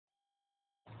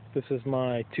This is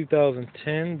my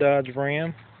 2010 Dodge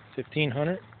Ram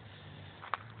 1500.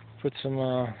 Put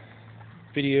some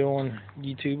video on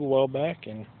YouTube a while back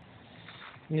and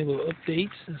new little updates.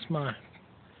 This is my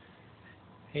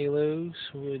halos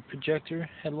with projector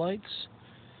headlights,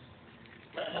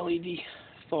 LED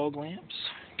fog lamps.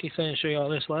 In case I didn't show you all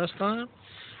this last time,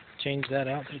 changed that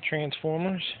out to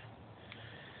transformers.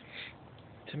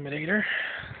 Intimidator.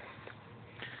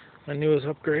 My newest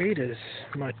upgrade is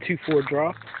my 2.4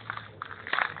 drop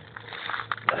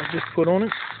that I just put on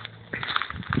it.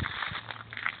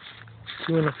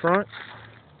 2 in the front,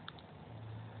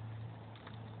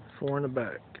 4 in the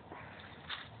back.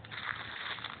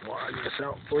 Widen this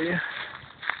out for you.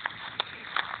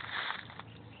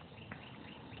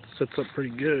 Sets up pretty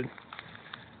good.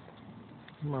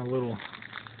 My little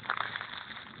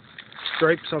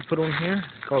stripes I put on here,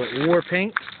 call it war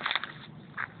paint.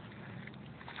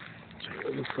 Show you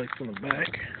what it looks like from the back.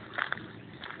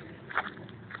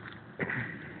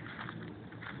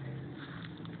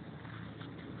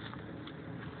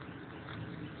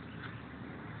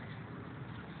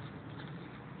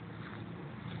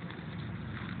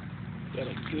 Got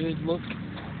a good look.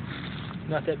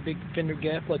 Not that big fender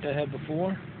gap like I had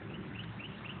before.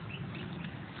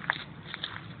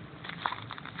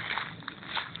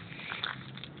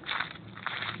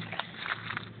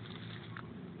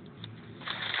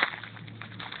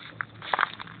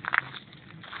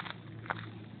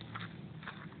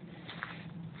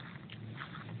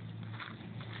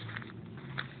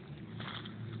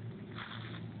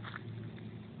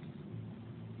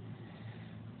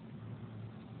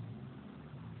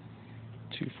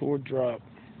 .2.4 drop.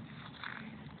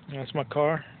 That's my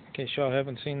car, in case y'all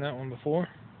haven't seen that one before.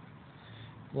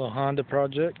 Little Honda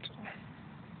project.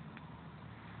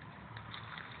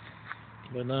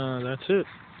 But that's it.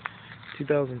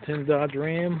 2010 Dodge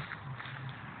Ram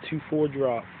 2.4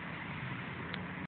 drop.